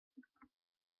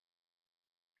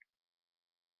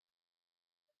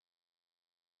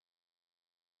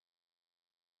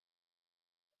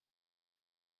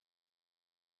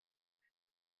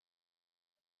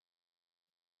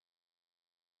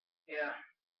Yeah.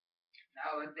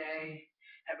 Nowadays,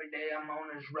 every day I'm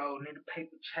on this road, need a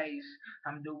paper chase.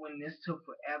 I'm doing this till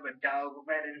forever, dog.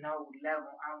 Better know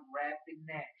level I'm rapping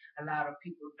at. A lot of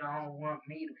people don't want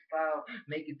me to fall.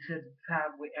 Make it to the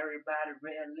top where everybody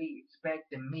really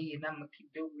expecting me, and I'ma keep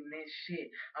doing this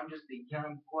shit. I'm just a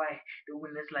young boy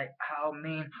doing this like how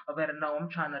mean. I better know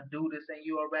I'm trying to do this, and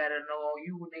you already know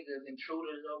you niggas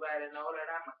intruders already know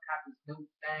that I'ma copy this new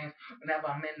thing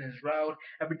whenever I'm in this road.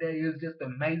 Every day is just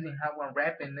amazing how I'm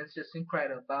rapping. It's just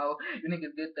incredible. You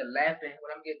niggas get to laughing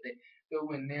when I'm getting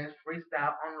doing this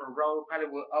freestyle on the road. Probably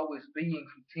will always be and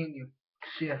continue.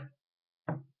 Shit,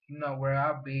 you know where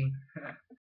I'll be.